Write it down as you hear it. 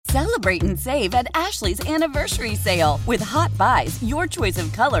Celebrate and save at Ashley's Anniversary Sale. With Hot Buys, your choice of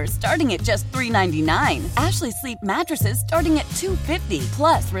colors starting at just $3.99. Ashley Sleep mattresses starting at $2.50.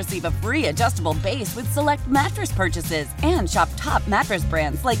 Plus, receive a free adjustable base with select mattress purchases. And shop top mattress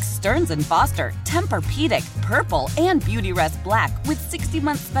brands like Stearns & Foster, Tempur-Pedic, Purple, and Beautyrest Black with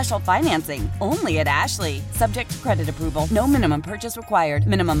 60-month special financing. Only at Ashley. Subject to credit approval. No minimum purchase required.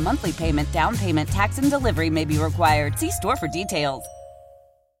 Minimum monthly payment, down payment, tax, and delivery may be required. See store for details.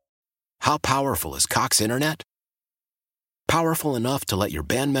 How powerful is Cox Internet? Powerful enough to let your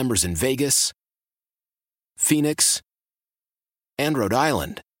band members in Vegas, Phoenix, and Rhode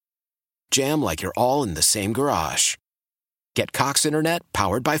Island jam like you're all in the same garage. Get Cox Internet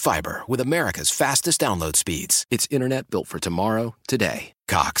powered by fiber with America's fastest download speeds. It's internet built for tomorrow, today.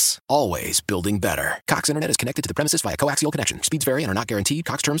 Cox, always building better. Cox Internet is connected to the premises via coaxial connection. Speeds vary and are not guaranteed.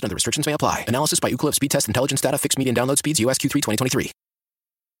 Cox terms and other restrictions may apply. Analysis by Ookla of Speed Test Intelligence data. Fixed median download speeds. US Q3 2023.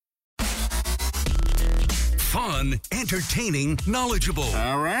 Fun, entertaining, knowledgeable.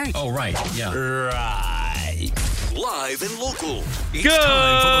 All right. Oh, right. Yeah. Right. Live and local. It's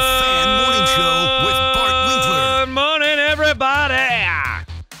time for the Fan Morning Show with Bart Winkler. Good morning, everybody.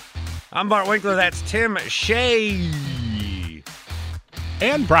 I'm Bart Winkler. That's Tim Shea.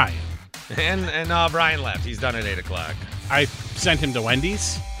 And Brian. And Brian left. He's done at 8 o'clock. I sent him to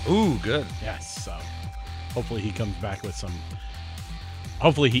Wendy's. Ooh, good. Yes, so hopefully he comes back with some.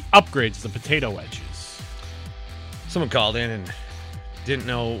 Hopefully he upgrades the potato wedges. Someone called in and didn't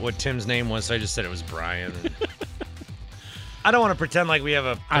know what Tim's name was, so I just said it was Brian. I don't want to pretend like we have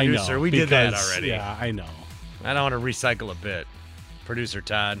a producer. We did that already. Yeah, I know. I don't want to recycle a bit. Producer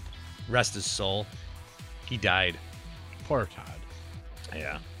Todd, rest his soul. He died. Poor Todd.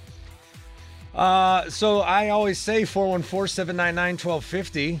 Yeah. So I always say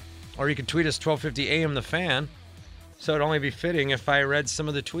 414-799-1250, or you can tweet us 1250 AM The Fan. So it'd only be fitting if I read some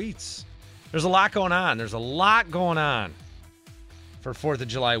of the tweets. There's a lot going on. There's a lot going on for 4th of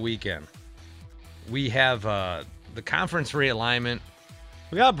July weekend. We have the conference realignment.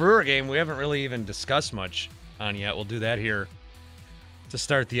 We got a Brewer game we haven't really even discussed much on yet. We'll do that here to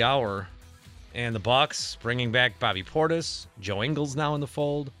start the hour. And the Bucks bringing back Bobby Portis. Joe Ingles now in the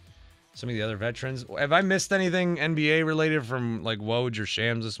fold. Some of the other veterans. Have I missed anything NBA related from like Woj or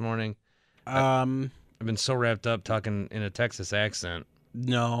Shams this morning? I've been so wrapped up talking in a Texas accent.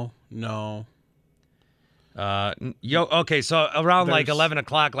 No. Okay, so around like 11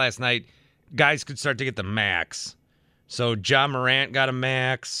 o'clock last night, guys could start to get the max. So John Morant got a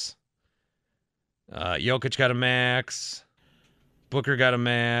max. Jokic got a max. Booker got a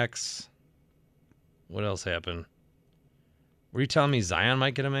max. What else happened? Were you telling me Zion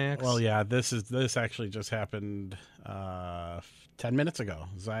might get a max? Well, yeah, this actually just happened 10 minutes ago.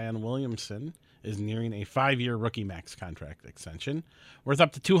 Zion Williamson is nearing a 5-year rookie max contract extension worth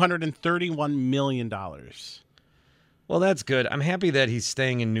up to $231 million. Well, that's good. I'm happy that he's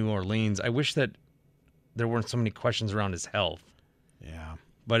staying in New Orleans. I wish that there weren't so many questions around his health. Yeah.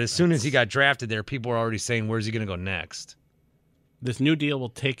 But as soon as he got drafted there, people were already saying, where's he going to go next? This new deal will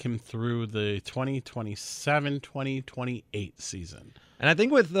take him through the 2027-2028 season. And I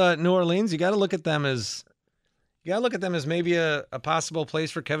think with New Orleans, you got to look at them as maybe a possible place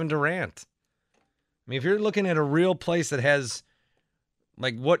for Kevin Durant. I mean, if you're looking at a real place that has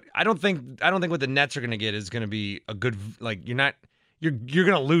like what I don't think what the Nets are going to get is going to be a good like you're going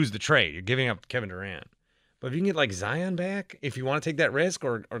to lose the trade. You're giving up Kevin Durant. But if you can get like Zion back, if you want to take that risk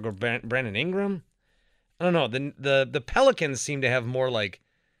or go Brandon Ingram, I don't know. The Pelicans seem to have more like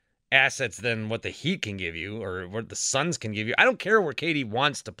assets than what the Heat can give you or what the Suns can give you. I don't care where KD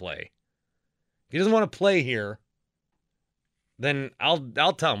wants to play. If he doesn't want to play here, then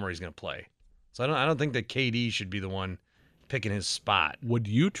I'll tell him where he's going to play. So I don't think that KD should be the one picking his spot. Would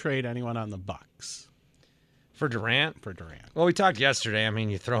you trade anyone on the Bucks for Durant? For Durant. Well, we talked yesterday. I mean,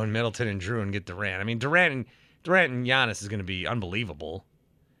 you throw in Middleton and Drew and get Durant. I mean, Durant and Giannis is going to be unbelievable.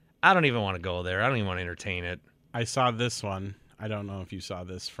 I don't even want to go there. I don't even want to entertain it. I saw this one. I don't know if you saw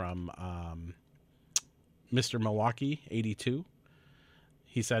this from Mr. Milwaukee 82.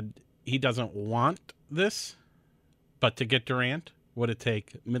 He said he doesn't want this, but to get Durant, would it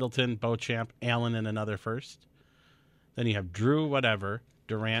take Middleton, Beauchamp, Allen, and another first? Then you have Drew, whatever,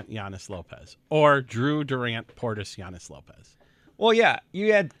 Durant, Giannis, Lopez. Or Drew, Durant, Portis, Giannis, Lopez. Well, yeah,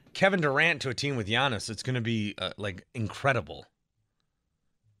 you add Kevin Durant to a team with Giannis, it's going to be, like, incredible.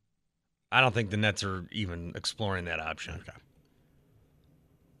 I don't think the Nets are even exploring that option. Okay.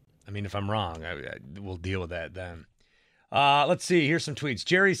 I mean, if I'm wrong, we'll deal with that then. Let's see. Here's some tweets.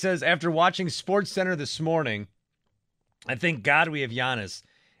 Jerry says, after watching SportsCenter this morning, I thank God we have Giannis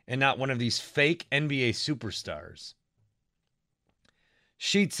and not one of these fake NBA superstars.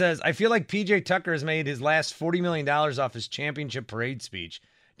 Sheet says, I feel like PJ Tucker has made his last $40 million off his championship parade speech.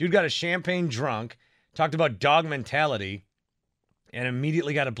 Dude got a champagne drunk, talked about dog mentality, and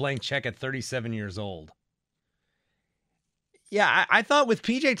immediately got a blank check at 37 years old. Yeah, I thought with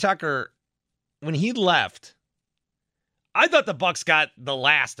PJ Tucker, when he left, I thought the Bucs got the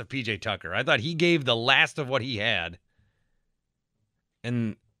last of PJ Tucker. I thought he gave the last of what he had.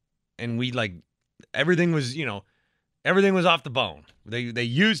 And we like, everything was, everything was off the bone. They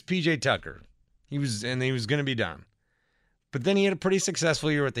used PJ Tucker. He was going to be done. But then he had a pretty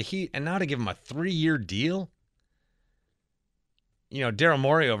successful year with the Heat, and now to give him a 3-year deal? Daryl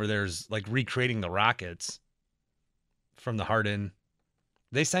Morey over there is like recreating the Rockets from the Harden.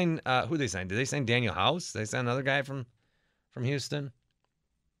 They signed, who they signed? Did they sign Daniel House? Did they sign another guy from Houston?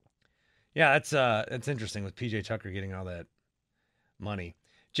 Yeah, that's interesting with PJ Tucker getting all that money.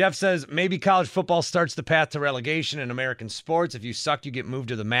 Jeff says, maybe college football starts the path to relegation in American sports. If you suck, you get moved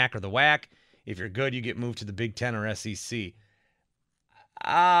to the MAC or the WAC. If you're good, you get moved to the Big Ten or SEC.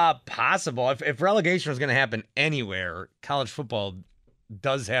 Possible. If relegation was going to happen anywhere, college football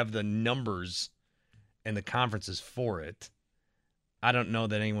does have the numbers and the conferences for it. I don't know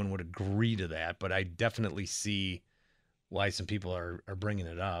that anyone would agree to that, but I definitely see why some people are bringing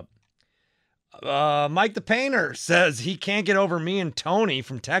it up. Mike the Painter says he can't get over me and Tony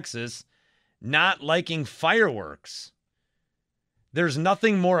from Texas not liking fireworks. There's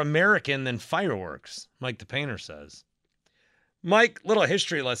nothing more American than fireworks, Mike the Painter says. Mike, little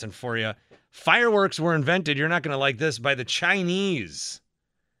history lesson for you. Fireworks were invented, you're not going to like this, by the Chinese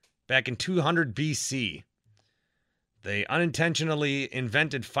back in 200 BC. They unintentionally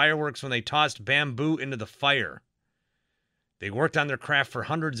invented fireworks when they tossed bamboo into the fire. They worked on their craft for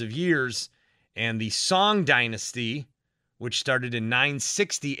hundreds of years, and the Song Dynasty, which started in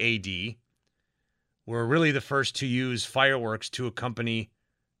 960 AD, were really the first to use fireworks to accompany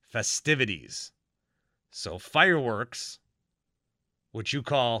festivities. So fireworks, which you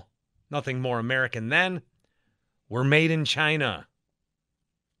call nothing more American than, were made in China.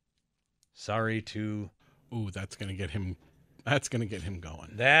 Sorry to... Ooh, that's going to get him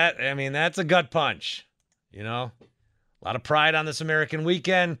going. That's a gut punch. A lot of pride on this American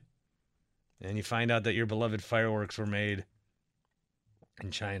weekend. And you find out that your beloved fireworks were made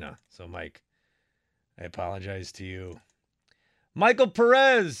in China. So, Mike, I apologize to you. Michael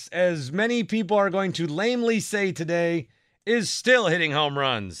Perez, as many people are going to lamely say today, is still hitting home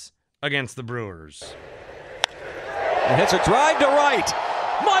runs against the Brewers. And hits a drive to right.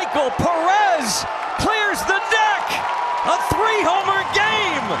 Michael Perez clears the deck. A 3-homer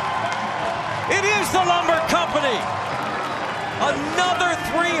game. It is the Lumber Company. Another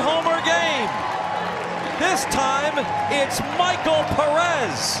 3-homer game. This time, it's Michael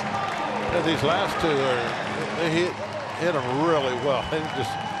Perez. Yeah, these last two they hit them really well. They didn't just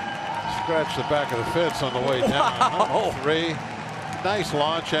scratch the back of the fence on the way down. Wow. 103. Nice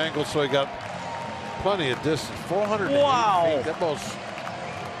launch angle, so he got plenty of distance. 480 feet. That ball's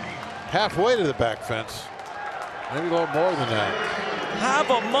halfway to the back fence. Maybe a little more than that.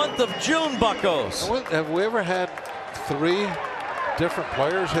 Have a month of June, buckos. Have we ever had 3 different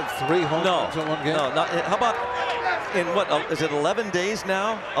players hit 3 home runs in one game? No, not. How about in what is it? 11 days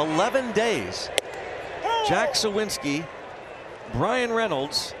now? 11 days. Jack Sawinski, Brian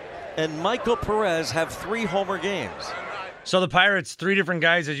Reynolds, and Michael Perez have 3 homer games. So the Pirates, 3 different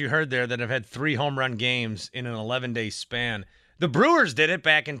guys, as you heard there, that have had 3 home run games in an 11-day span. The Brewers did it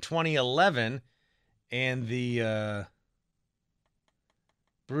back in 2011, and the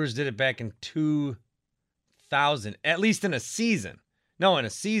Brewers did it back in 2000, at least in a season. No, in a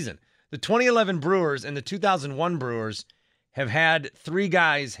season. The 2011 Brewers and the 2001 Brewers have had 3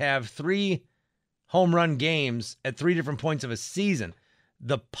 guys have 3 home run games at 3 different points of a season.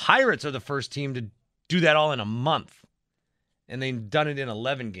 The Pirates are the first team to do that all in a month. And they've done it in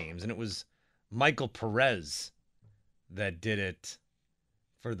 11 games. And it was Michael Perez that did it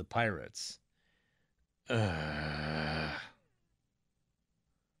for the Pirates.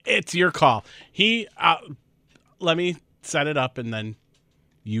 It's your call. Let me set it up, and then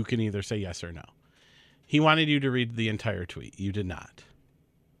you can either say yes or no. He wanted you to read the entire tweet. You did not.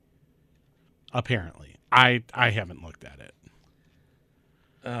 Apparently. I haven't looked at it.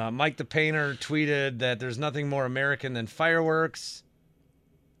 Mike the Painter tweeted that there's nothing more American than fireworks.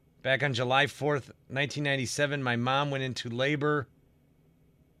 Back on July 4th, 1997, my mom went into labor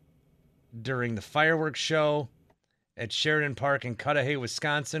during the fireworks show at Sheridan Park in Cudahy,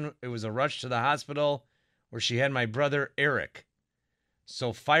 Wisconsin. It was a rush to the hospital where she had my brother, Eric.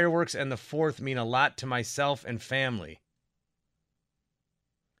 So fireworks and the 4th mean a lot to myself and family.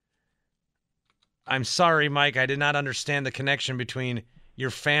 I'm sorry, Mike. I did not understand the connection between your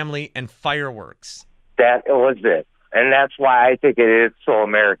family, and fireworks. That was it. And that's why I think it is so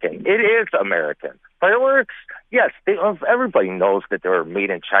American. It is American. Fireworks, yes, everybody knows that they were made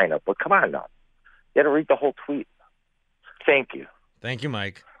in China, but come on now. You got to read the whole tweet. Thank you. Thank you,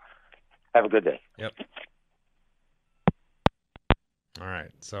 Mike. Have a good day. Yep. All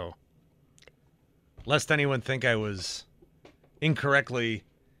right, so lest anyone think I was incorrectly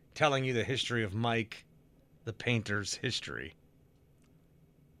telling you the history of Mike, the painter's history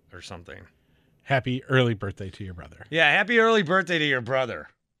or something. Happy early birthday to your brother. Yeah, happy early birthday to your brother.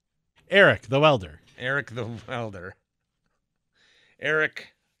 Eric, the welder. Eric, the welder.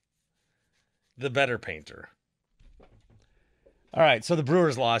 Eric, the better painter. All right, so the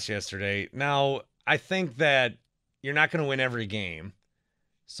Brewers lost yesterday. Now, I think that you're not going to win every game,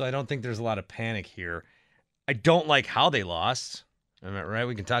 so I don't think there's a lot of panic here. I don't like how they lost. Am I right?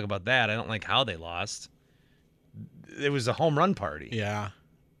 We can talk about that. I don't like how they lost. It was a home run party. Yeah.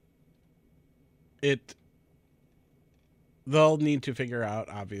 They'll need to figure out,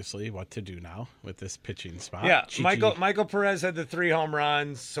 obviously, what to do now with this pitching spot. Yeah, Chichi. Michael Perez had the 3 home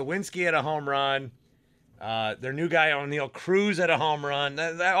runs. Sawinski had a home run. Their new guy, O'Neill Cruz, had a home run.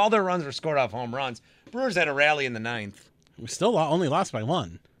 All their runs were scored off home runs. Brewers had a rally in the 9th. We still only lost by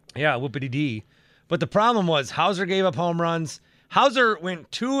 1. Yeah, whoopity-dee. But the problem was Hauser gave up home runs. Hauser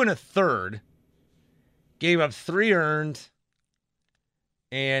went 2 1/3, gave up 3 earned,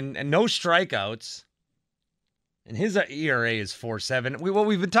 and no strikeouts. And his ERA is 4.7. What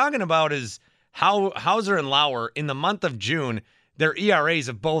we've been talking about is how Hauser and Lauer, in the month of June, their ERAs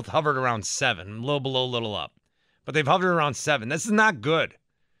have both hovered around 7, low below, little up. But they've hovered around 7. This is not good.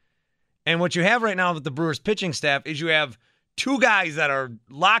 And what you have right now with the Brewers pitching staff is you have 2 guys that are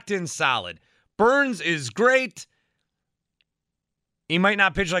locked in solid. Burns is great. He might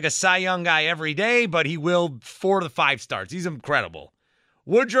not pitch like a Cy Young guy every day, but he will 4 to 5 starts. He's incredible.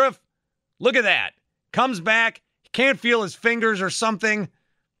 Woodruff, look at that. Comes back, can't feel his fingers or something.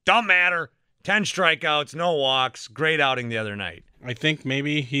 Don't matter. 10 strikeouts, no walks. Great outing the other night. I think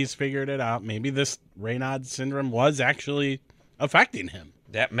maybe he's figured it out. Maybe this Raynaud syndrome was actually affecting him.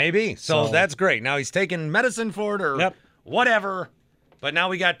 That may be. So that's great. Now he's taking medicine for it or whatever. But now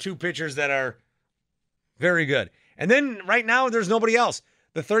we got 2 pitchers that are very good. And then right now there's nobody else.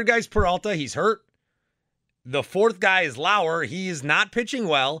 The third guy's Peralta. He's hurt. The 4th guy is Lauer. He is not pitching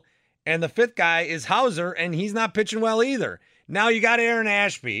well. And the 5th guy is Hauser, and he's not pitching well either. Now you got Aaron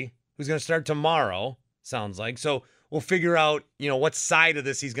Ashby, who's going to start tomorrow, sounds like. So we'll figure out, what side of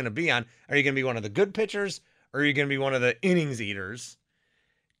this he's going to be on. Are you going to be one of the good pitchers, or are you going to be one of the innings eaters?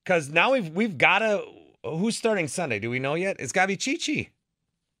 Because now we've got to. Who's starting Sunday? Do we know yet? It's got to be Chichi.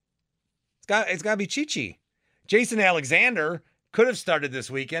 It's got to be Chichi. Jason Alexander could have started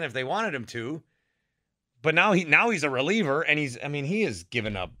this weekend if they wanted him to, but now he's a reliever, and he has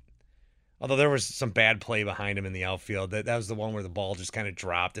given up. Although there was some bad play behind him in the outfield. That was the one where the ball just kind of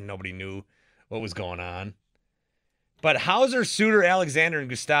dropped and nobody knew what was going on. But Hauser, Suter, Alexander, and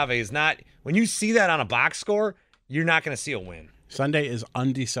Gustave is not. When you see that on a box score, you're not going to see a win. Sunday is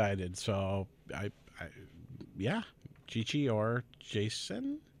undecided, so yeah, Chichi or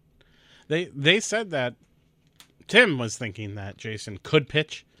Jason. They said that Tim was thinking that Jason could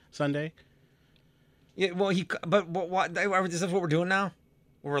pitch Sunday. Yeah, well, but what? Is this what we're doing now?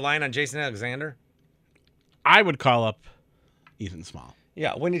 We're relying on Jason Alexander? I would call up Ethan Small.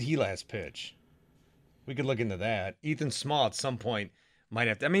 Yeah, when did he last pitch? We could look into that. Ethan Small at some point might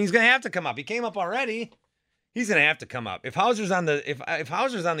have to. He's going to have to come up. He came up already. He's going to have to come up. If Hauser's on the if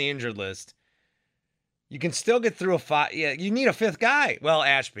Hauser's on the injured list, you can still get through a 5. Yeah, you need a 5th guy. Well,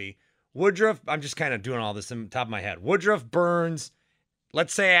 Ashby, Woodruff. I'm just kind of doing all this in the top of my head. Woodruff, Burns.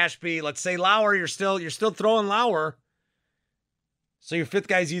 Let's say Ashby. Let's say Lauer. You're still throwing Lauer. So your 5th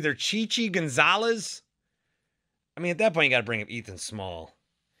guy's either Chichi, Gonzalez. At that point, you got to bring up Ethan Small.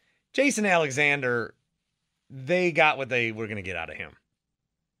 Jason Alexander, they got what they were going to get out of him.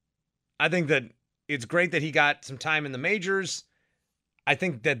 I think that it's great that he got some time in the majors. I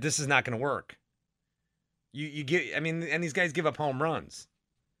think that this is not going to work. You get, and these guys give up home runs.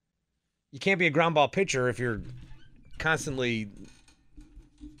 You can't be a ground ball pitcher if you're constantly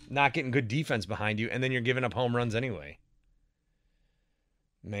not getting good defense behind you, and then you're giving up home runs anyway.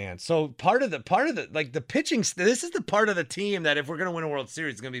 Man, so part of the the pitching, this is the part of the team that if we're going to win a World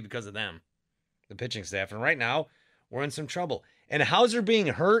Series, it's going to be because of them, the pitching staff. And right now, we're in some trouble. And Hauser being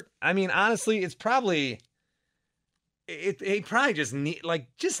hurt, honestly, it's probably, he probably just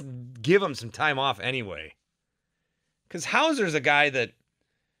just give him some time off anyway. Because Hauser's a guy that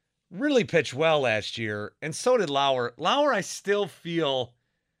really pitched well last year, and so did Lauer. Lauer, I still feel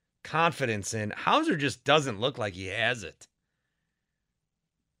confidence in. Hauser just doesn't look like he has it.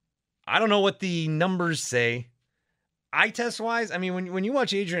 I don't know what the numbers say. Eye test wise, I mean, when you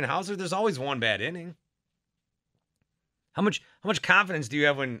watch Adrian Hauser, there's always one bad inning. How much confidence do you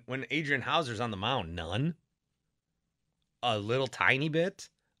have when Adrian Hauser's on the mound? None. A little tiny bit,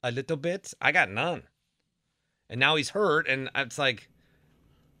 a little bit. I got none. And now he's hurt, and it's like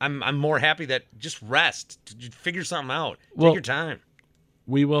I'm more happy that just rest, figure something out, take your time.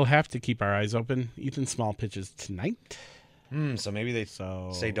 We will have to keep our eyes open. Ethan Small pitches tonight. So maybe they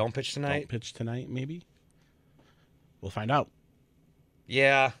say don't pitch tonight. Don't pitch tonight, maybe. We'll find out.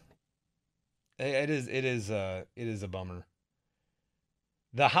 Yeah, it is a bummer.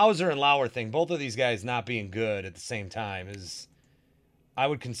 The Hauser and Lauer thing, both of these guys not being good at the same time, is I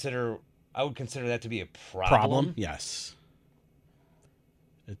would consider that to be a problem. Yes.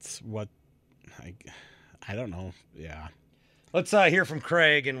 It's what I don't know. Yeah. Let's hear from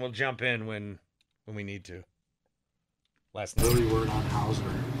Craig, and we'll jump in when we need to. Last night. Early word on Hauser.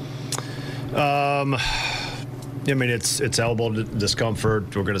 I mean, it's elbow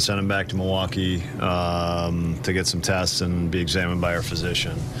discomfort. We're going to send him back to Milwaukee to get some tests and be examined by our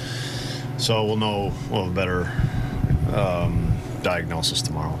physician. So we'll have a better diagnosis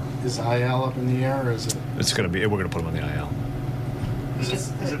tomorrow. Is IL up in the air, or is it? It's going to be. We're going to put him on the IL. Is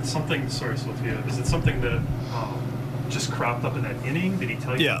it something? Sorry, Sophia. Is it something that just cropped up in that inning? Did he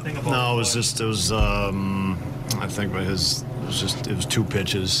tell you anything about? No, it was. I think it was 2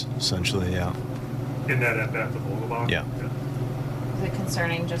 pitches essentially. Yeah. In that at bat, the Vogelbach? Yeah. Is it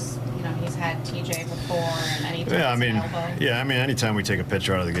concerning just, he's had TJ before and anytime elbow? Yeah, I mean, anytime we take a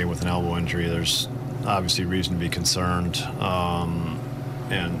pitcher out of the game with an elbow injury, there's obviously reason to be concerned.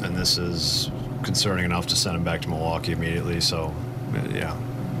 And this is concerning enough to send him back to Milwaukee immediately. So, yeah.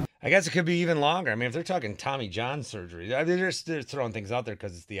 I guess it could be even longer. I mean, if they're talking Tommy John surgery, they're throwing things out there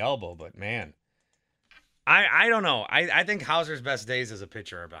because it's the elbow. But, man, I don't know. I think Hauser's best days as a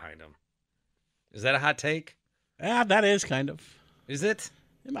pitcher are behind him. Is that a hot take? Yeah, that is kind of. Is it?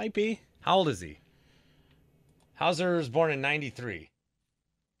 It might be. How old is he? Hauser was born in 93.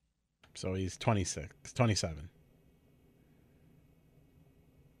 So he's 26, 27.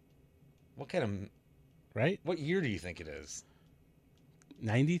 What kind of... Right? What year do you think it is?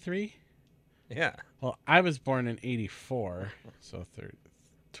 93? Yeah. Well, I was born in 84, so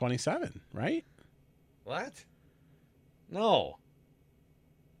 27, right? What? No.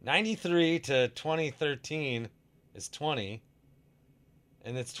 93 to 2013 is 20,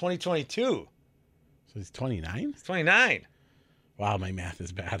 and it's 2022. So he's 29? He's 29. Wow, my math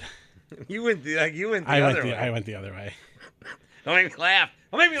is bad. You went the other way. I went the other way. Don't make me laugh.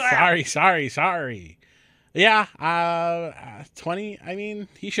 Don't make me laugh. Sorry. Yeah, 20. I mean,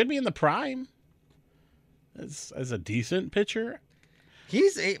 he should be in the prime as a decent pitcher.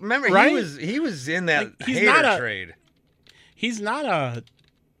 Remember, right? he was in that Hader trade. He's not a...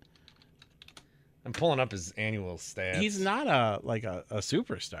 I'm pulling up his annual stats. He's not a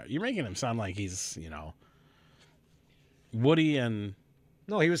superstar. You're making him sound like he's, Woody and...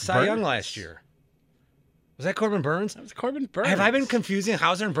 No, he was Cy Young last year. Was that Corbin Burns? That was Corbin Burns. Have I been confusing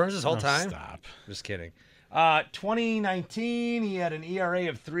Hauser and Burns this whole time? Stop. Just kidding. 2019, he had an ERA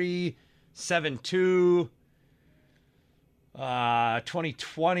of 3.72.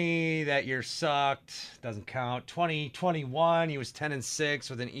 2020, that year sucked. Doesn't count. 2021, he was 10-6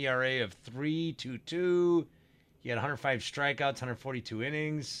 with an ERA of 3.22. He had 105 strikeouts, 142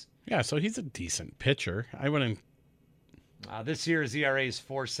 innings. Yeah, so he's a decent pitcher. I wouldn't. This year, his ERA is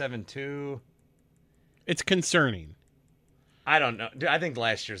 4.72. It's concerning. I don't know. Dude, I think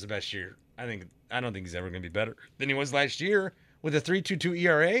last year's the best year. I don't think he's ever going to be better than he was last year with a 3.22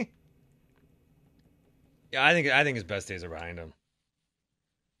 ERA. Yeah, I think his best days are behind him.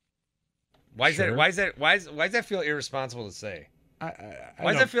 Why does that feel irresponsible to say? Why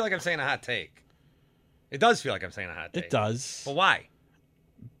does that feel like I'm saying a hot take? It does feel like I'm saying a hot take. It does. But why?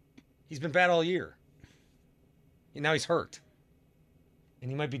 He's been bad all year. And now he's hurt.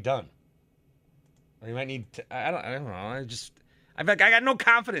 And he might be done. Or he might need I don't know. I got no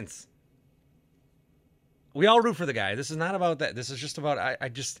confidence. We all root for the guy. This is not about that. This is just about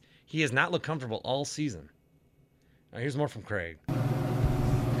he has not looked comfortable all season. Now, here's more from Craig. And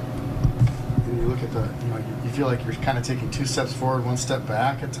you look at you feel like you're kind of taking 2 steps forward, 1 step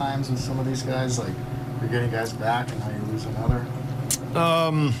back at times with some of these guys. Like you're getting guys back, and now you lose another.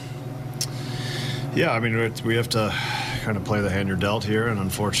 Yeah, I mean, we have to kind of play the hand you're dealt here, and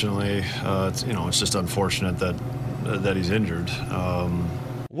unfortunately, it's just unfortunate that he's injured.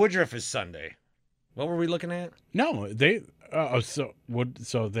 Woodruff is Sunday. What were we looking at? No, they.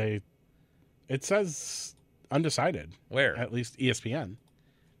 It says undecided. Where? At least ESPN.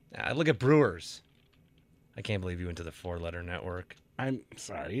 I look at Brewers. I can't believe you went to the 4-letter network. I'm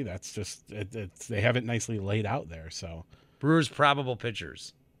sorry. That's just they have it nicely laid out there. So Brewers probable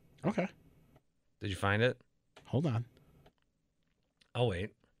pitchers. Okay. Did you find it? Hold on. Oh wait,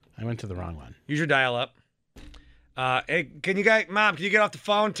 I went to the wrong one. Use your dial up. Hey, Mom, can you get off the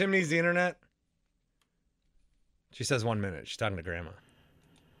phone? Tim needs the internet. She says 1 minute. She's talking to Grandma.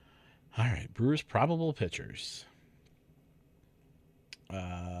 All right, Brewers probable pitchers.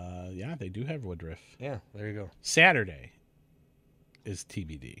 Yeah, they do have Woodruff. Yeah, there you go. Saturday is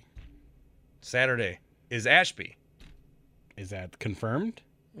TBD. Saturday is Ashby. Is that confirmed?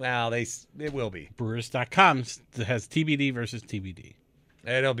 Well, it will be. Brewers.com has TBD versus TBD.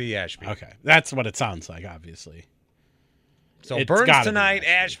 It'll be Ashby. Okay, that's what it sounds like, obviously. So It's Burns gotta be tonight,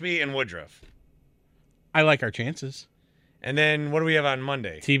 Ashby, and Woodruff. I like our chances. And then what do we have on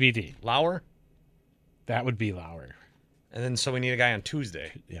Monday? TBD. Lauer? That would be Lauer. And then so we need a guy on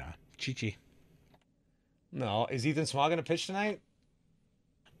Tuesday. Yeah. Chichi. No. Is Ethan Small going to pitch tonight?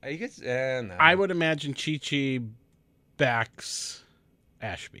 No. I would imagine Chichi backs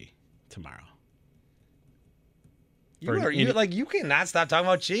Ashby tomorrow. You cannot stop talking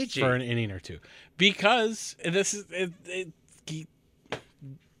about Chichi. For an inning or two. Because this is...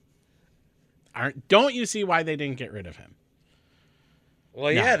 don't you see why they didn't get rid of him?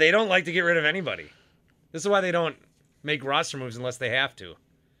 Well, yeah, they don't like to get rid of anybody. This is why they don't make roster moves unless they have to.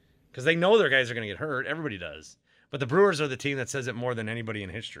 Because they know their guys are going to get hurt. Everybody does. But the Brewers are the team that says it more than anybody in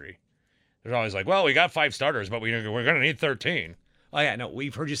history. They're always like, well, we got 5 starters, but we're going to need 13. Oh, yeah, no,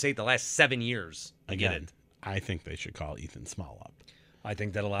 we've heard you say it the last 7 years. I get it. I think they should call Ethan Small up. I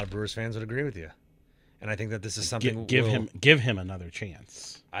think that a lot of Brewers fans would agree with you. And I think that this is something... Give him another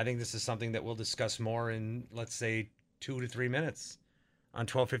chance. I think this is something that we'll discuss more in, let's say, 2 to 3 minutes on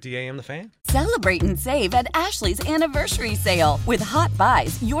 12:50 a.m. The Fan. Celebrate and save at Ashley's Anniversary Sale. With Hot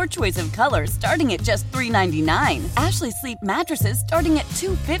Buys, your choice of colors starting at just $3.99. Ashley Sleep mattresses starting at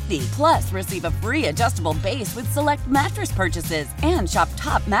 $2.50. Plus, receive a free adjustable base with select mattress purchases. And shop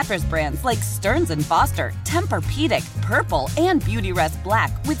top mattress brands like Stearns & Foster, Tempur-Pedic, Purple, and Beautyrest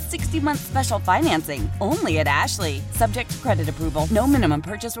Black with 60-month special financing. Only at Ashley. Subject to credit approval. No minimum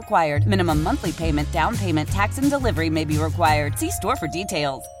purchase required. Minimum monthly payment, down payment, tax, and delivery may be required. See store for details.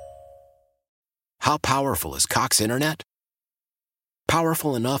 How powerful is Cox Internet?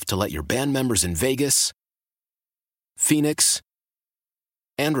 Powerful enough to let your band members in Vegas, Phoenix,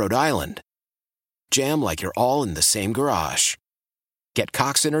 and Rhode Island jam like you're all in the same garage. Get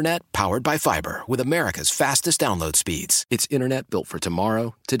Cox Internet powered by fiber with America's fastest download speeds. It's internet built for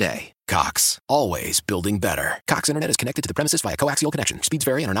tomorrow, today. Cox, always building better. Cox Internet is connected to the premises via coaxial connection. Speeds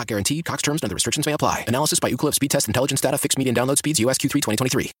vary and are not guaranteed. Cox terms and other restrictions may apply. Analysis by Ookla Speed Test Intelligence Data. Fixed median download speeds. US Q3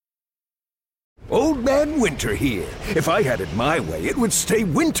 2023. Old Man Winter here. If I had it my way, it would stay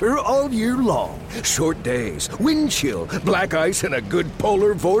winter all year long. Short days, wind chill, black ice, and a good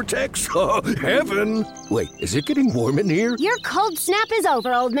polar vortex. Oh, heaven. Wait, is it getting warm in here? Your cold snap is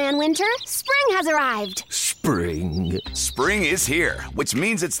over, Old Man Winter. Spring has arrived. Spring. Spring is here, which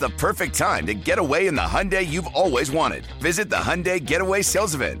means it's the perfect time to get away in the Hyundai you've always wanted. Visit the Hyundai Getaway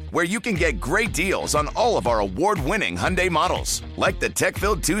Sales Event, where you can get great deals on all of our award-winning Hyundai models, like the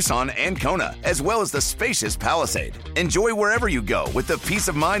tech-filled Tucson and Kona, as well as the spacious Palisade. Enjoy wherever you go with the peace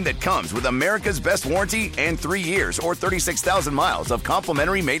of mind that comes with America's best warranty and 3 years or 36,000 miles of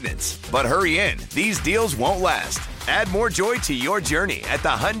complimentary maintenance. But hurry in, these deals won't last. Add more joy to your journey at the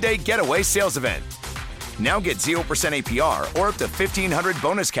Hyundai Getaway Sales Event. Now get 0% APR or up to $1,500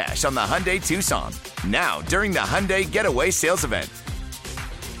 bonus cash on the Hyundai Tucson. Now, during the Hyundai Getaway Sales Event.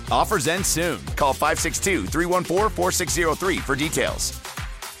 Offers end soon. Call 562-314-4603 for details.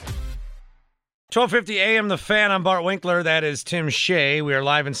 12:50 a.m. The Fan. I'm Bart Winkler. That is Tim Shea. We are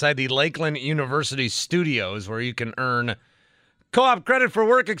live inside the Lakeland University studios, where you can earn co-op credit for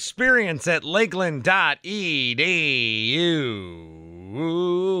work experience at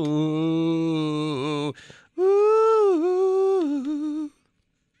lakeland.edu.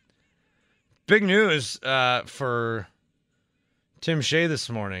 Big news for Tim Shea this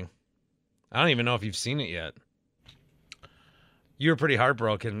morning. I don't even know if you've seen it yet. You were pretty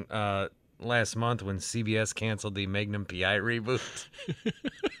heartbroken last month when CBS canceled the Magnum PI reboot.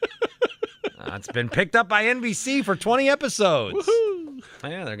 It's been picked up by NBC for 20 episodes. Woohoo!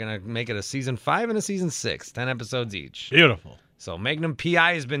 Yeah, they're going to make it a season 5 and a season 6, 10 episodes each. Beautiful. So Magnum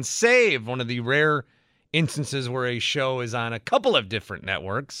PI has been saved, one of the rare instances where a show is on a couple of different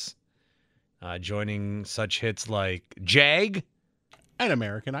networks, joining such hits like Jag and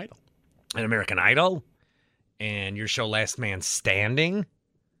American Idol. And your show Last Man Standing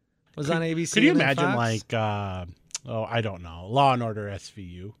was on ABC. Could you imagine, like, I don't know, Law and Order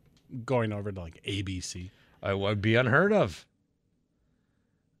SVU going over to, like, ABC? It would be unheard of.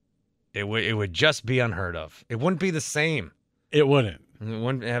 it would just be unheard of. It wouldn't be the same. It wouldn't. It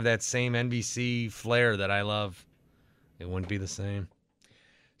wouldn't have that same NBC flair that I love. It wouldn't be the same.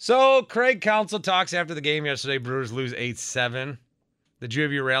 So Craig Counsell talks after the game yesterday. Brewers lose 8-7. Did you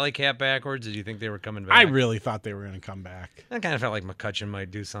have your rally cap backwards? Did you think they were coming back? I really thought they were going to come back. I kind of felt like McCutchen might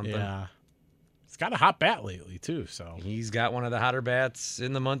do something. Yeah. He's got a hot bat lately, too. So he's got one of the hotter bats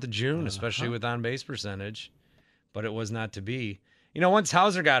in the month of June, especially with on-base percentage. But it was not to be. You know, once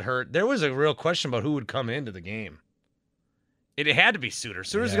Hauser got hurt, there was a real question about who would come into the game. It had to be Suter.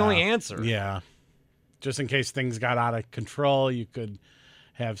 Suter's the only answer. Yeah. Just in case things got out of control, you could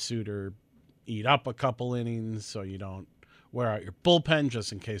have Suter eat up a couple innings so you don't wear out your bullpen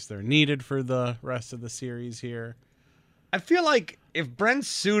just in case they're needed for the rest of the series here. I feel like if Brent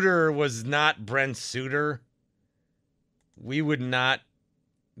Suter was not Brent Suter,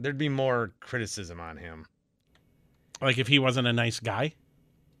 there'd be more criticism on him. Like if he wasn't a nice guy?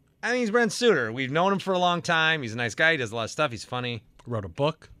 I mean, he's Brent Suter. We've known him for a long time. He's a nice guy. He does a lot of stuff. He's funny. Wrote a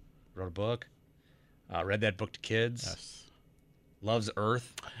book. Read that book to kids. Yes. Loves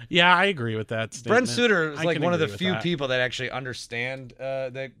Earth. Yeah, I agree with that statement. Brent Suter is like one of the few people that actually understand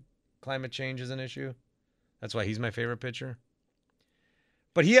that climate change is an issue. That's why he's my favorite pitcher.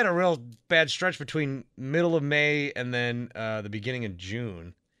 But he had a real bad stretch between middle of May and then the beginning of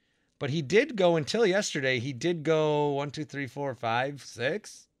June. But he did go until yesterday. He did go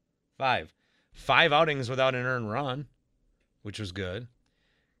 5 outings without an earned run, which was good.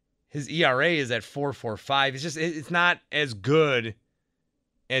 His ERA is at 4.45. It's not as good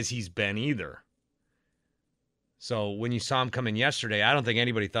as he's been either. So when you saw him come in yesterday, I don't think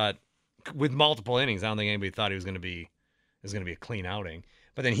anybody thought, with multiple innings, I don't think anybody thought it was going to be a clean outing.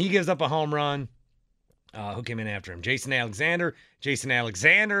 But then he gives up a home run. Who came in after him? Jason Alexander. Jason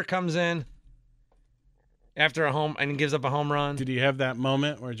Alexander comes in after a home and gives up a home run. Did you have that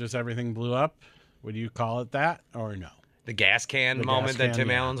moment where just everything blew up? Would you call it that or no? The gas can moment that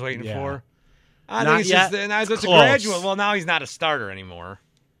Tim Allen's waiting for? I Not think yet. It's a gradual. Well, now he's not a starter anymore.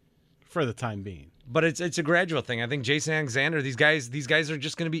 For the time being. But it's a gradual thing. I think Jason Alexander, these guys are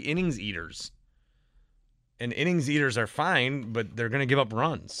just going to be innings eaters. And innings eaters are fine, but they're going to give up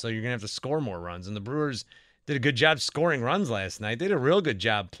runs. So you're going to have to score more runs. And the Brewers did a good job scoring runs last night. They did a real good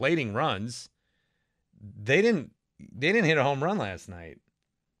job plating runs. They didn't hit a home run last night.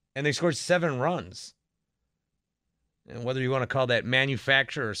 And they scored 7 runs. And whether you want to call that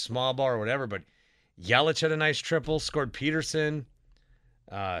manufacture or small ball or whatever, but Yelich had a nice triple, scored Peterson.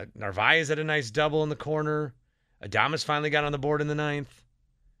 Narvaez had a nice double in the corner. Adames finally got on the board in the 9th.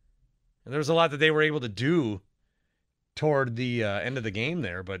 And there was a lot that they were able to do toward the end of the game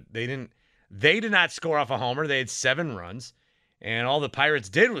there, but they did not score off a homer. They had 7 runs, and all the Pirates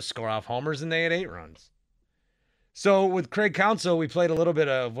did was score off homers, and they had 8 runs. So with Craig Counsell, we played a little bit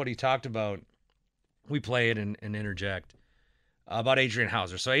of what he talked about. We play it and interject about Adrian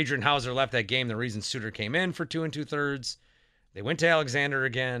Hauser. So Adrian Hauser left that game. The reason Suter came in for 2 2/3. They went to Alexander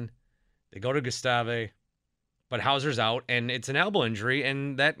again. They go to Gustave. But Hauser's out, and it's an elbow injury,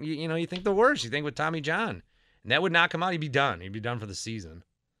 and that, you think the worst. You think with Tommy John. And that would knock him out. He'd be done. He'd be done for the season.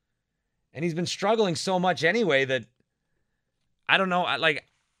 And he's been struggling so much anyway that I don't know. I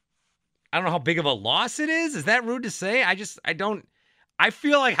don't know how big of a loss it is. Is that rude to say? I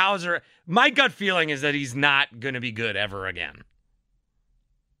feel like Hauser, my gut feeling is that he's not going to be good ever again.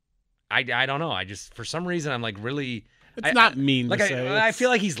 I don't know. For some reason, I'm like really... It's not mean to say. I feel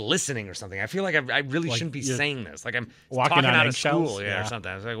like he's listening or something. I feel like I really shouldn't be saying this. Like I'm talking out of school or something.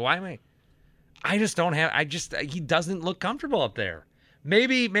 I was like, why am I? I just don't have. He doesn't look comfortable up there.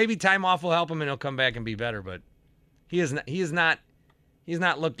 Maybe time off will help him and he'll come back and be better. But he is not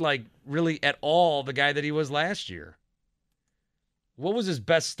looked like really at all the guy that he was last year. What was his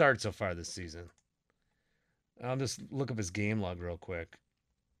best start so far this season? I'll just look up his game log real quick.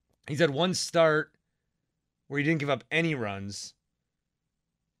 He's had 1 start where he didn't give up any runs.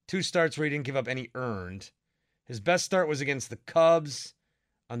 2 starts where he didn't give up any earned. His best start was against the Cubs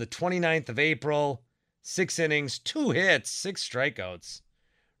on the 29th of April. 6 innings, 2 hits, 6 strikeouts.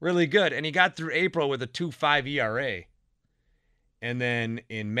 Really good. And he got through April with a 2.5 ERA. And then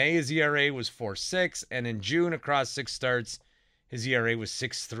in May, his ERA was 4.6. And in June, across 6 starts, his ERA was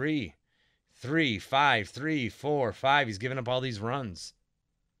 6.3. 3.5, 3, 4, 5. He's given up all these runs.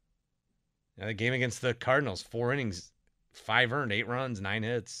 Now, the game against the Cardinals, 4 innings, 5 earned, 8 runs, 9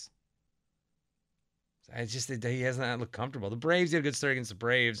 hits. It's just that he has not looked comfortable. The Braves, he had a good start against the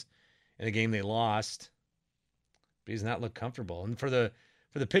Braves in a game they lost. But he's not looked comfortable. And for the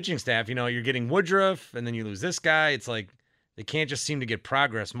pitching staff, you're getting Woodruff, and then you lose this guy. It's like they can't just seem to get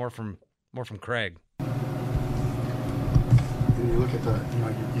progress more from Craig. And you look look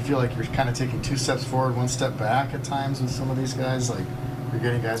at you feel like you're kind of taking 2 steps forward, 1 step back at times with some of these guys? Like you're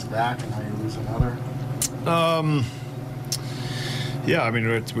getting guys back and now you lose another? Yeah, I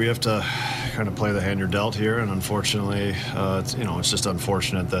mean, we have to kind of play the hand you're dealt here, and unfortunately, it's just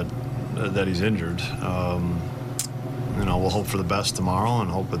unfortunate that he's injured. We'll hope for the best tomorrow and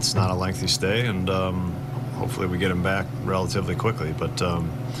hope it's not a lengthy stay, and hopefully we get him back relatively quickly. But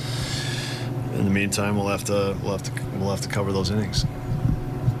in the meantime, we'll have to cover those innings.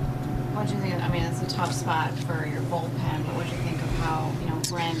 What do you think? I mean, it's a tough spot for your bullpen, but what do you think of how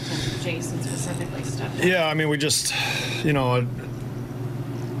Brent and Jason specifically stepped in? Yeah, I mean, we just, we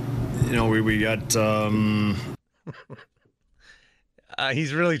got.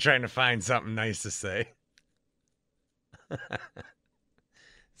 He's really trying to find something nice to say.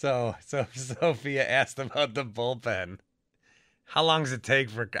 So Sophia asked about the bullpen. How long does it take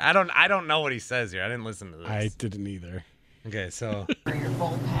for? I don't know what he says here. I didn't listen to this. I didn't either. Okay, so for your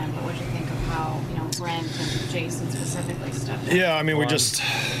bullpen, but what do you think of how Brent and Jason specifically stepped in? Yeah, I mean, we just,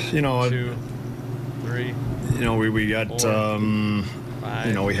 2, 3. We got. 4,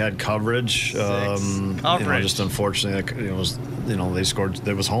 5, we had coverage. 6. Coverage. Just unfortunately, they scored.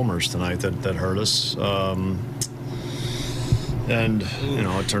 There was homers tonight that hurt us. And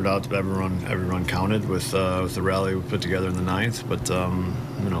it turned out every run counted with the rally we put together in the 9th. But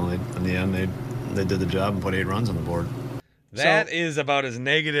in the end, they did the job and put 8 runs on the board. That is about as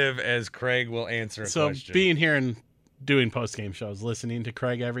negative as Craig will answer a question. So being here and doing post-game shows, listening to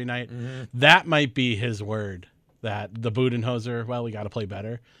Craig every night, that might be his word. That the Budenholzer, well, we got to play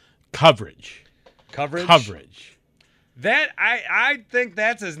better. Coverage. That I think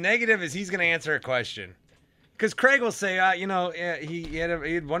that's as negative as he's going to answer a question. Because Craig will say, he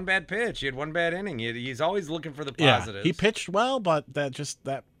had one bad pitch, he had one bad inning. He's always looking for the positives. Yeah, he pitched well, but that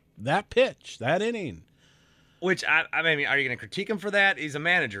pitch, that inning. Which I mean, are you going to critique him for that? He's a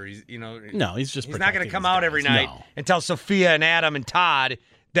manager. No, he's not going to come out every night and tell Sophia and Adam and Todd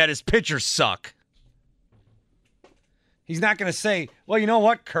that his pitchers suck. He's not going to say, well, you know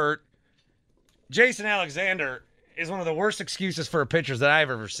what, Kurt? Jason Alexander is one of the worst excuses for pitchers that I've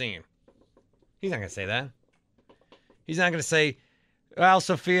ever seen. He's not going to say that. He's not going to say, well,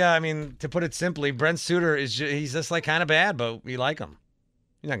 Sophia, I mean, to put it simply, Brent Suter he's just like kind of bad, but we like him.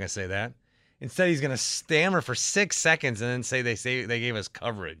 He's not going to say that. Instead, he's going to stammer for 6 seconds and then say they gave us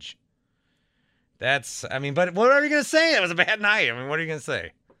coverage. But what are you going to say? It was a bad night. I mean, what are you going to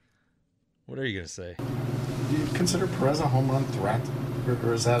say? What are you going to say? Do you consider Perez a home run threat,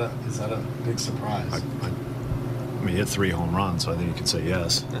 or is that a big surprise? I mean, he hit 3 home runs, so I think you could say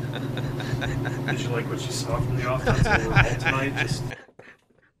yes. Did you like what you saw from the offense overall tonight?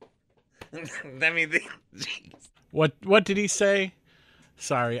 What did he say?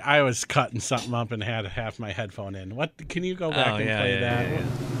 Sorry, I was cutting something up and had half my headphone in. What? Can you go back and play that? Yeah.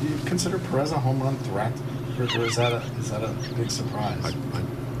 Do you consider Perez a home run threat, or is that a big surprise? I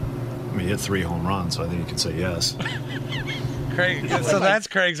mean, he hit 3 home runs, so I think you could say yes. Craig. So that's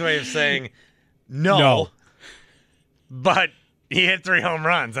Craig's way of saying no. But he hit 3 home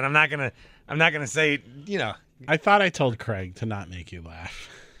runs, and I'm not gonna say, I thought I told Craig to not make you laugh.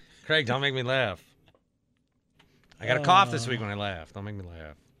 Craig, don't make me laugh. I got a cough this week when I laugh. Don't make me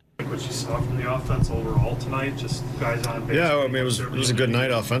laugh. What you saw from the offense overall tonight, just guys on base. Yeah, I mean, it was a good night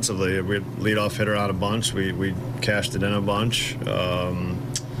offensively. We had leadoff hitter out a bunch. We cashed it in a bunch.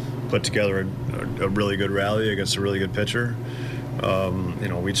 Put together a really good rally against a really good pitcher.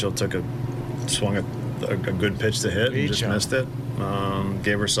 Weecho swung a good pitch to hit and just missed it.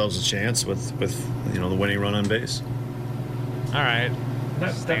 Gave ourselves a chance with the winning run on base. All right.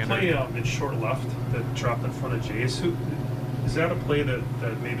 That play in short left that dropped in front of Jace, is that a play that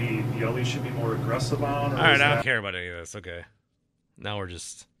maybe Yelly should be more aggressive on? All right, I don't care about any of this. Okay. Now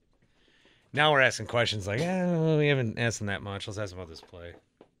we're asking questions like, we haven't asked him that much. Let's ask him about this play.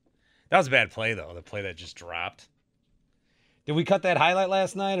 That was a bad play, though, the play that just dropped. Did we cut that highlight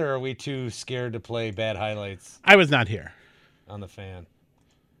last night, or are we too scared to play bad highlights? I was not here. On the fan.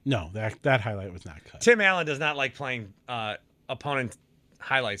 No, that highlight was not cut. Tim Allen does not like playing opponent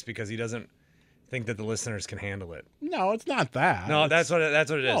highlights because he doesn't think that the listeners can handle it. No, it's not that. No, that's what it is.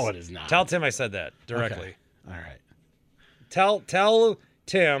 No, it is not. Tell Tim I said that directly. Okay. All right. Tell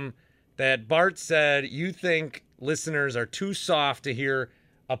Tim that Bart said you think listeners are too soft to hear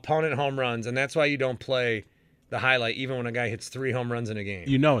opponent home runs, and that's why you don't play the highlight even when a guy hits 3 home runs in a game.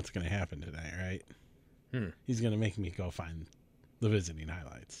 You know what's going to happen today, right? He's going to make me go find the visiting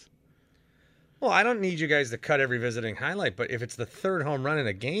highlights. Well, I don't need you guys to cut every visiting highlight, but if it's the 3rd home run in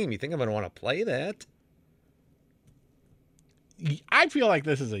a game, you think I'm going to want to play that? I feel like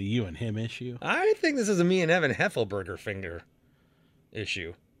this is a you and him issue. I think this is a me and Evan Heffelberger finger.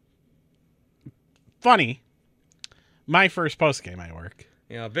 issue. Funny. My first post game I work.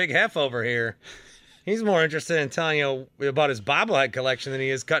 Big Hef over here. He's more interested in telling you about his bobblehead collection than he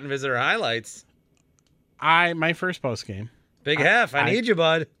is cutting visitor highlights. My first post game. Big Hef, I need you,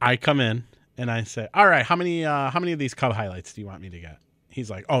 bud. I come in and I say, "All right, how many of these Cub highlights do you want me to get?" He's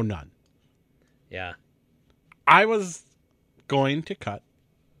like, "Oh, none." Yeah. I was going to cut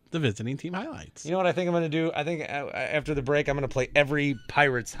the visiting team highlights. You know what I think I'm going to do? I think after the break, I'm going to play every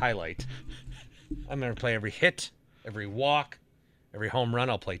Pirates highlight. I'm going to play every hit, every walk, every home run.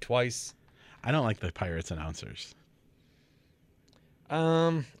 I'll play twice. I don't like the Pirates announcers.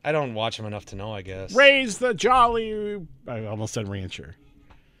 I don't watch them enough to know, I guess. Raise the Jolly... I almost said Rancher.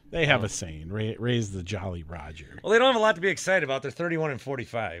 They have a saying, raise the Jolly Roger. Well, they don't have a lot to be excited about. They're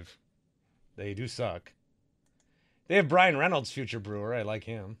 31-45. They do suck. They have Brian Reynolds, future Brewer. I like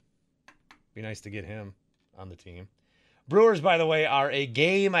him. Be nice to get him on the team. Brewers, by the way, are a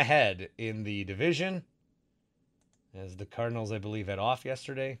game ahead in the division, as the Cardinals, I believe, had off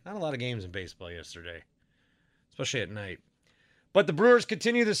yesterday. Not a lot of games in baseball yesterday, especially at night. But the Brewers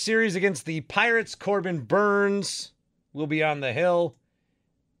continue the series against the Pirates. Corbin Burns will be on the hill.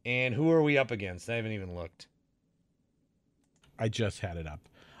 And who are we up against? I haven't even looked. I just had it up.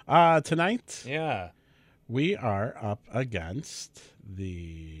 Tonight? Yeah. We are up against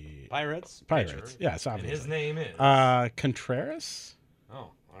the... Pirates? Pirates, yes, obviously. And his name is? Contreras?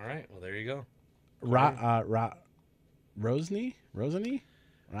 Oh, all right. Well, there you go. Rosny?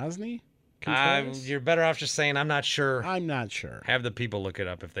 You're better off just saying, I'm not sure. I'm not sure. Have the people look it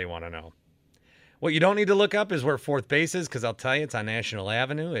up if they want to know. What you don't need to look up is where fourth base is, because I'll tell you, it's on National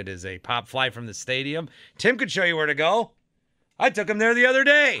Avenue. It is a pop fly from the stadium. Tim could show you where to go. I took him there the other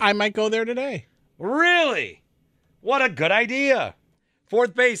day. I might go there today. Really? What a good idea.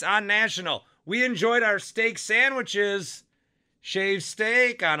 Fourth base on National. We enjoyed our steak sandwiches. Shaved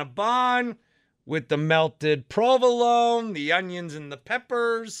steak on a bun with the melted provolone, the onions and the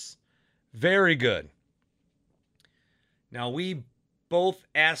peppers. Very good. Now, we both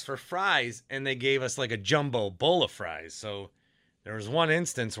asked for fries, and they gave us like a jumbo bowl of fries. So there was one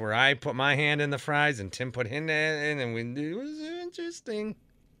instance where I put my hand in the fries, and Tim put his in, and it was interesting.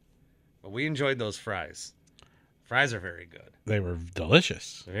 But we enjoyed those fries. Fries are very good. They were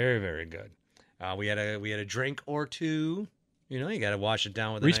delicious. Very, very good. We had a drink or two. You got to wash it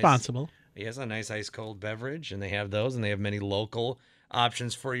down with responsible. A nice ice cold beverage, and they have those, and they have many local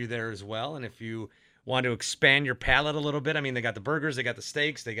options for you there as well. And if you want to expand your palate a little bit, I mean, they got the burgers, they got the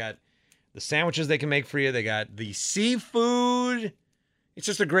steaks, they got the sandwiches they can make for you, they got the seafood. It's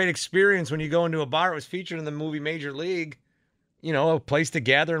just a great experience when you go into a bar. It was featured in the movie Major League. A place to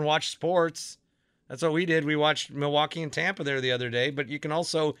gather and watch sports. That's what we did. We watched Milwaukee and Tampa there the other day, but you can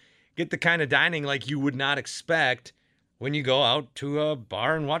also get the kind of dining like you would not expect when you go out to a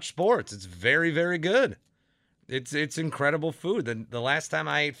bar and watch sports. It's very, very good. It's incredible food. The last time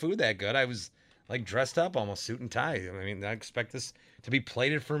I ate food that good, I was like dressed up, almost suit and tie. I mean, I expect this to be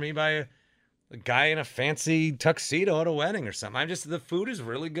plated for me by a guy in a fancy tuxedo at a wedding or something. The food is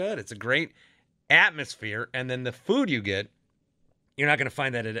really good. It's a great atmosphere. And then the food you get, you're not going to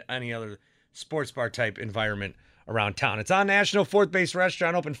find that at any other sports bar type environment around town. It's on National, fourth base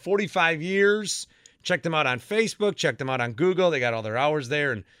restaurant, open 45 years. Check them out on Facebook. Check them out on Google. They got all their hours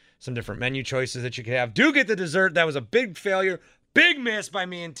there and some different menu choices that you could have. Do get the dessert. That was a big failure. Big miss by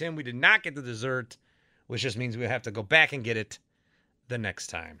me and Tim. We did not get the dessert, which just means we have to go back and get it the next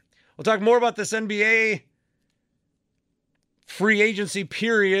time. We'll talk more about this NBA free agency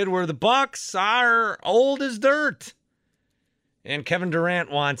period where the Bucks are old as dirt. And Kevin Durant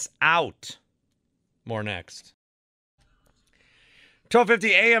wants out. More next. 12:50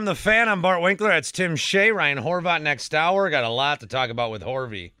 a.m. The Fan. I'm Bart Winkler. That's Tim Shea. Ryan Horvat next hour. Got a lot to talk about with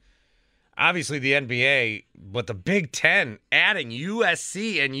Horvey. Obviously the NBA, but the Big Ten adding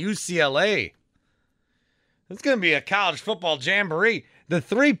USC and UCLA. It's going to be a college football jamboree. The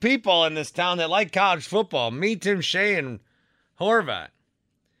three people in this town that like college football, me, Tim Shea, and Horvat.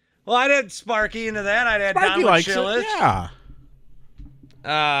 Well, I'd add Sparky into that. I'd add Sparky Donald likes Chilich. it,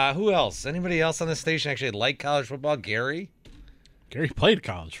 yeah. Who else? Anybody else on the station actually like college football? Gary played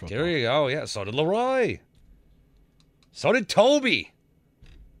college football. Gary, oh yeah. So did Leroy. So did Toby.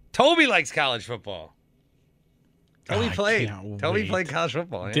 Toby likes college football. Toby played college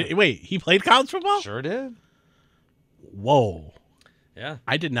football. Yeah. Wait, he played college football? Sure did. Whoa. Yeah.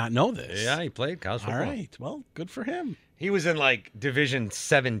 I did not know this. Yeah, he played college football. All right. Well, good for him. He was in like Division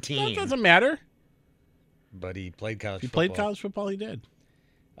 17. That doesn't matter. But he played college football. He played college football, he did.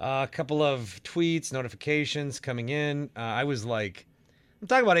 A couple of tweets, notifications coming in. I was like, I'm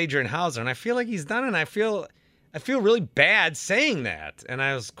talking about Adrian Hauser, and I feel like he's done it. And I feel I feel really bad saying that. And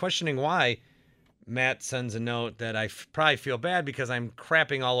I was questioning why. Matt sends a note that I probably feel bad because I'm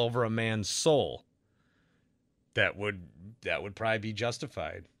crapping all over a man's soul. That would probably be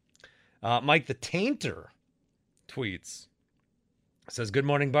justified. Mike the Tainter tweets, says, "Good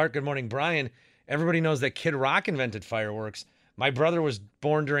morning, Bart. Good morning, Brian. Everybody knows that Kid Rock invented fireworks. My brother was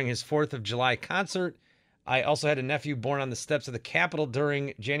born during his 4th of July concert. I also had a nephew born on the steps of the Capitol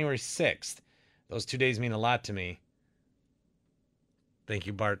during January 6th. Those 2 days mean a lot to me." Thank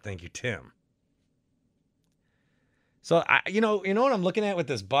you, Bart. Thank you, Tim. So, you know what I'm looking at with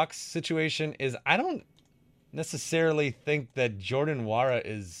this Bucks situation is I don't necessarily think that Jordan Nwora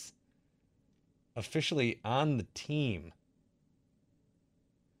is officially on the team.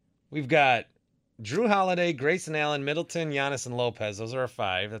 We've got Drew Holiday, Grayson Allen, Middleton, Giannis, and Lopez. Those are our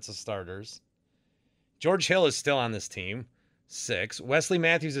 5. That's the starters. George Hill is still on this team, 6. Wesley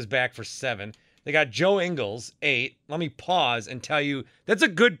Matthews is back for 7. They got Joe Ingles, 8. Let me pause and tell you, that's a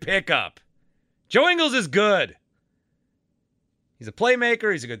good pickup. Joe Ingles is good. He's a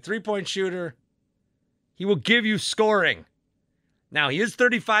playmaker. He's a good three-point shooter. He will give you scoring. Now, he is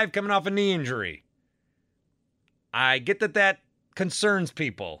 35 coming off a knee injury. I get that concerns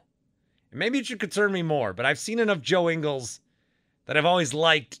people. And maybe it should concern me more, but I've seen enough Joe Ingles that I've always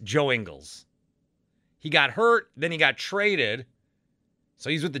liked Joe Ingles. He got hurt, then he got traded. So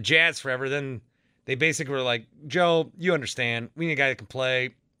he's with the Jazz forever. Then they basically were like, "Joe, you understand. We need a guy that can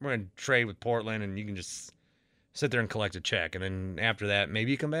play. We're going to trade with Portland, and you can just sit there and collect a check. And then after that,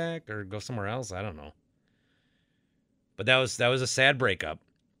 maybe you come back or go somewhere else. I don't know." But that was a sad breakup.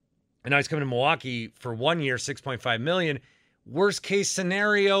 And now he's coming to Milwaukee for 1 year, $6.5 million. Worst case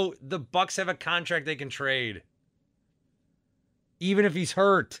scenario, the Bucks have a contract they can trade. Even if he's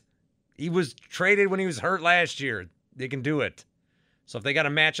hurt. He was traded when he was hurt last year. They can do it. So if they got a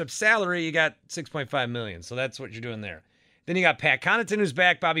matchup salary, you got $6.5 million. So that's what you're doing there. Then you got Pat Connaughton, who's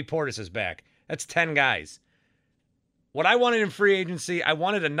back. Bobby Portis is back. That's 10 guys. What I wanted in free agency, I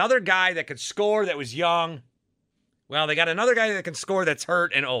wanted another guy that could score that was young. Well, they got another guy that can score that's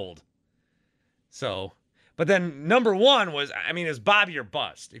hurt and old. So, but then number one was, is Bobby or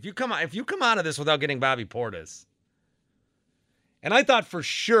bust. If you come out of this without getting Bobby Portis, and I thought for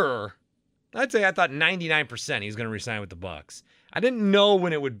sure, I thought 99% he's going to resign with the Bucks. I didn't know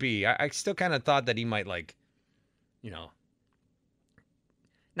when it would be. I still kind of thought that he might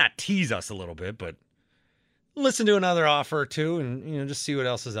not tease us a little bit, but listen to another offer or two and, just see what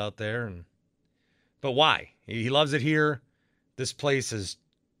else is out there. But why? He loves it here. This place has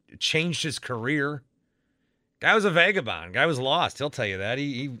changed his career. Guy was a vagabond. Guy was lost. He'll tell you that.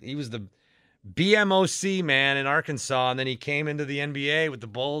 He was the BMOC man in Arkansas, and then he came into the NBA with the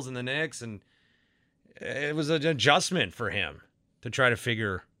Bulls and the Knicks, and it was an adjustment for him to try to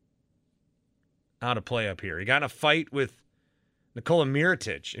figure how to play up here. He got in a fight with Nikola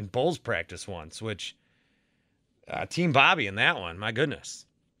Mirotic in Bulls practice once, which Team Bobby in that one. My goodness.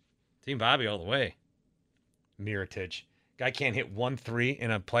 Team Bobby all the way. Mirotic. Guy can't hit 1-3 in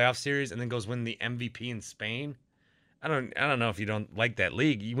a playoff series and then goes win the MVP in Spain. I don't know if you don't like that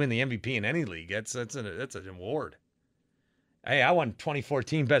league. You win the MVP in any league. That's an award. Hey, I won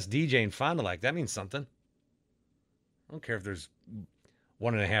 2014 Best DJ in Fond du Lac. That means something. I don't care if there's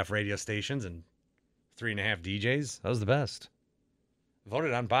 1.5 radio stations and 3.5 DJs. That was the best.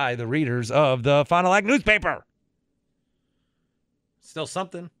 Voted on by the readers of the Fond du Lac newspaper. Still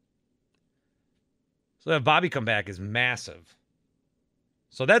something. So to have Bobby come back is massive.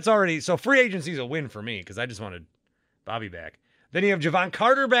 So free agency is a win for me because I just wanted Bobby back. Then you have Javon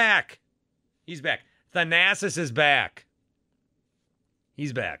Carter back. He's back. Thanasis is back.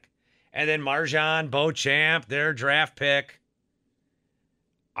 He's back. And then Marjan Beauchamp, their draft pick.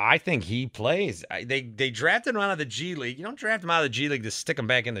 I think he plays. They drafted him out of the G League. You don't draft him out of the G League to stick him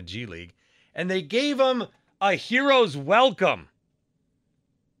back in the G League. And they gave him a hero's welcome.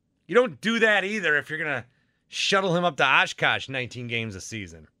 You don't do that either if you're going to shuttle him up to Oshkosh 19 games a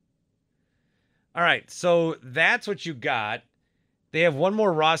season. All right, so that's what you got. They have one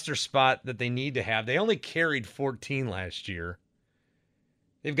more roster spot that they need to have. They only carried 14 last year.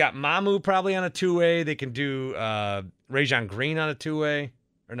 They've got Mamu probably on a two-way. They can do Rajon Green on a two-way.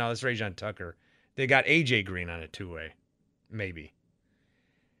 Or no, that's Rajon Tucker. They got AJ Green on a two-way. Maybe.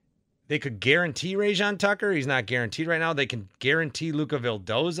 They could guarantee Rajon Tucker. He's not guaranteed right now. They can guarantee Luca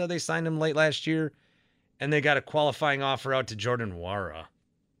Vildoza. They signed him late last year. And they got a qualifying offer out to Jordan Nwora.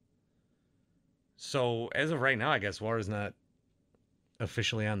 So as of right now, I guess Nwara's not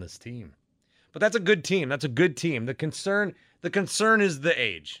officially on this team. But that's a good team. That's a good team. The concern is the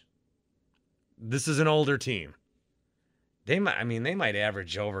age. This is an older team. They might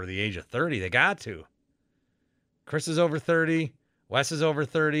average over the age of 30. They got to. Chris is over 30. Wes is over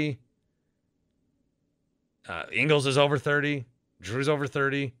 30. Ingles is over 30. Drew's over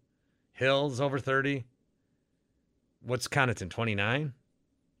 30. Hill's over 30. What's Connaughton, 29?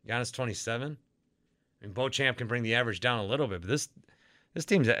 Giannis, 27. I mean, Beauchamp can bring the average down a little bit, but this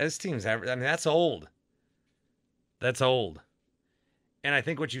team's average. I mean, that's old. That's old. And I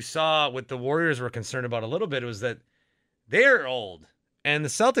think what you saw, what the Warriors were concerned about a little bit, was that they're old. And the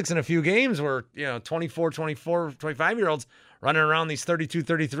Celtics in a few games were, 24, 25-year-olds running around these 32,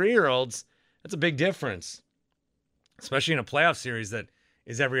 33-year-olds. That's a big difference, especially in a playoff series that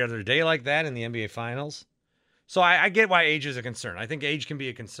is every other day like that in the NBA Finals. So I get why age is a concern. I think age can be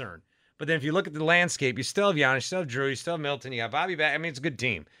a concern. But then if you look at the landscape, you still have Giannis, you still have Drew, you still have Milton, you got Bobby back. I mean, it's a good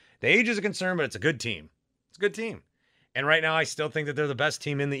team. The age is a concern, but it's a good team. It's a good team. And right now, I still think that they're the best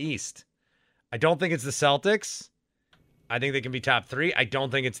team in the East. I don't think it's the Celtics. I think they can be top 3. I don't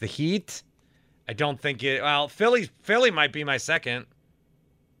think it's the Heat. I don't think it... Well, Philly might be my second.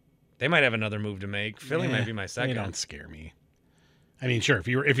 They might have another move to make. Philly might be my second. They don't scare me. I mean, sure, if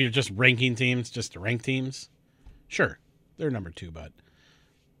you're just ranking teams, just to rank teams, sure, they're number 2, but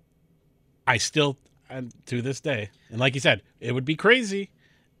I still, to this day, and like you said, it would be crazy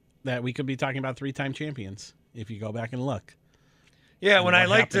that we could be talking about 3-time champions if you go back and look. Yeah, when I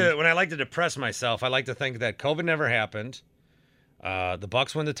like to depress myself, I like to think that COVID never happened. The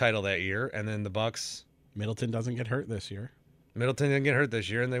Bucks won the title that year, and then the Bucks. Middleton doesn't get hurt this year. Middleton didn't get hurt this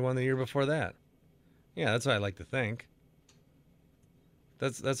year, and they won the year before that. Yeah, that's what I like to think.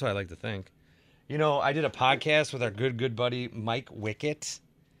 That's what I like to think. I did a podcast with our good buddy Mike Wickett,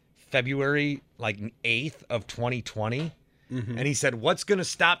 February 8th of 2020, and he said, "What's going to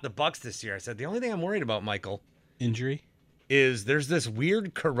stop the Bucks this year?" I said, "The only thing I'm worried about, Michael, injury, is there's this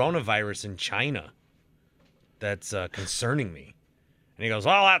weird coronavirus in China that's concerning me." And he goes,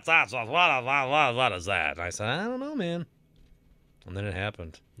 "Well, what is that?" And I said, "I don't know, man." And then it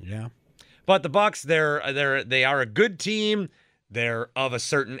happened. Yeah. But the Bucks, they are a good team. They're of a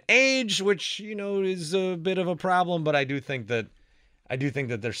certain age, which is a bit of a problem. But I do think that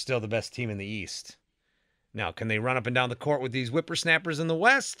they're still the best team in the East. Now, can they run up and down the court with these whippersnappers in the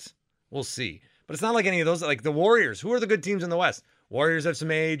West? We'll see. But it's not like any of those. Like the Warriors, who are the good teams in the West? Warriors have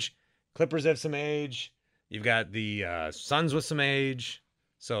some age. Clippers have some age. You've got the Suns with some age.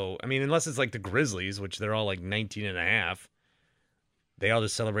 So I mean, unless it's like the Grizzlies, which they're all like 19 and a half. They all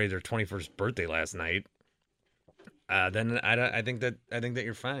just celebrated their 21st birthday last night. Then I think that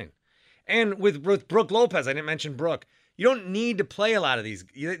you're fine. And with Brook Lopez, I didn't mention Brook. You don't need to play a lot of these.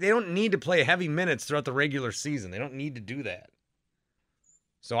 They don't need to play heavy minutes throughout the regular season. They don't need to do that.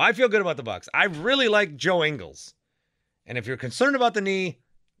 So I feel good about the Bucks. I really like Joe Ingles. And if you're concerned about the knee,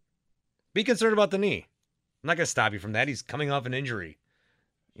 be concerned about the knee. I'm not going to stop you from that. He's coming off an injury.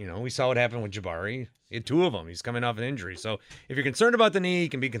 We saw what happened with Jabari. He had 2 of them. He's coming off an injury. So if you're concerned about the knee, you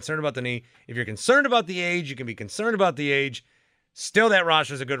can be concerned about the knee. If you're concerned about the age, you can be concerned about the age. Still, that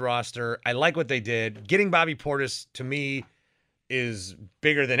roster is a good roster. I like what they did. Getting Bobby Portis, to me, is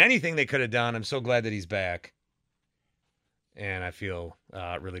bigger than anything they could have done. I'm so glad that he's back. And I feel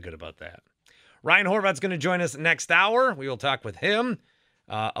really good about that. Ryan Horvat's going to join us next hour. We will talk with him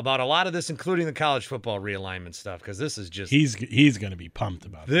about a lot of this, including the college football realignment stuff, because this is just... He's going to be pumped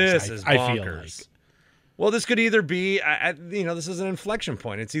about this. This is I bonkers. feel like. Well, this could either be, this is an inflection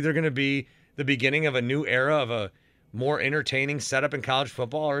point. It's either going to be the beginning of a new era of a more entertaining setup in college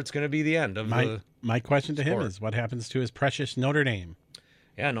football, or it's going to be the end of my question to sport. him is, what happens to his precious Notre Dame?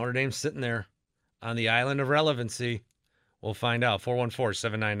 Yeah, Notre Dame's sitting there on the island of relevancy. We'll find out.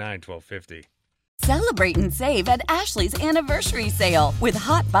 414-799-1250. Celebrate and save at Ashley's Anniversary Sale. With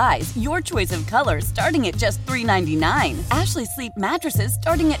Hot Buys, your choice of colors starting at just $3.99. Ashley Sleep mattresses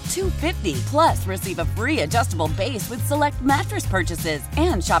starting at $2.50. Plus, receive a free adjustable base with select mattress purchases.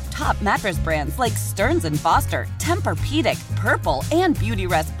 And shop top mattress brands like Stearns & Foster, Tempur-Pedic, Purple, and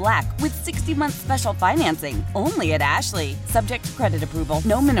Beautyrest Black with 60-month special financing. Only at Ashley. Subject to credit approval.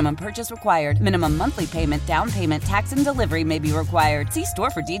 No minimum purchase required. Minimum monthly payment, down payment, tax, and delivery may be required. See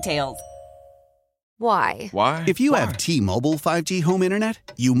store for details. Why? If you have T-Mobile 5G home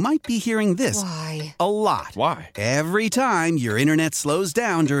internet, you might be hearing this a lot. Every time your internet slows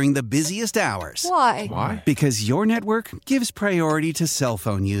down during the busiest hours. Why? Because your network gives priority to cell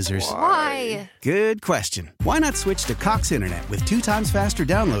phone users. Why? Good question. Why not switch to Cox Internet with 2 times faster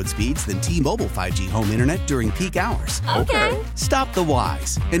download speeds than T-Mobile 5G home internet during peak hours? Okay. Stop the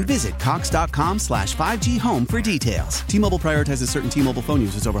whys and visit cox.com/5G home for details. T-Mobile prioritizes certain T-Mobile phone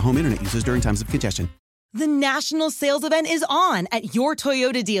users over home internet users during times of congestion. The national sales event is on at your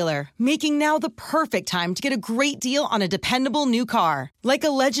Toyota dealer, making now the perfect time to get a great deal on a dependable new car. Like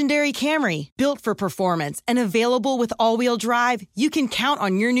a legendary Camry, built for performance and available with all-wheel drive, you can count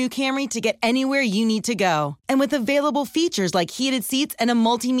on your new Camry to get anywhere you need to go. And with available features like heated seats and a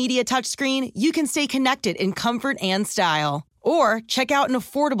multimedia touchscreen, you can stay connected in comfort and style. Or check out an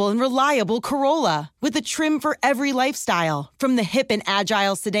affordable and reliable Corolla with a trim for every lifestyle. From the hip and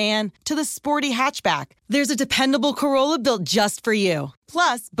agile sedan to the sporty hatchback, there's a dependable Corolla built just for you.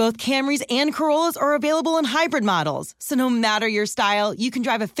 Plus, both Camrys and Corollas are available in hybrid models, so no matter your style, you can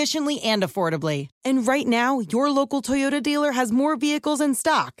drive efficiently and affordably. And right now, your local Toyota dealer has more vehicles in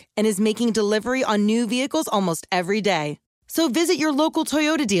stock and is making delivery on new vehicles almost every day. So visit your local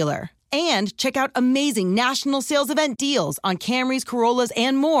Toyota dealer. And check out amazing national sales event deals on Camrys, Corollas,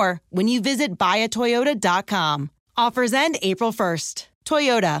 and more when you visit buyatoyota.com. Offers end April 1st.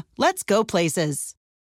 Toyota, let's go places.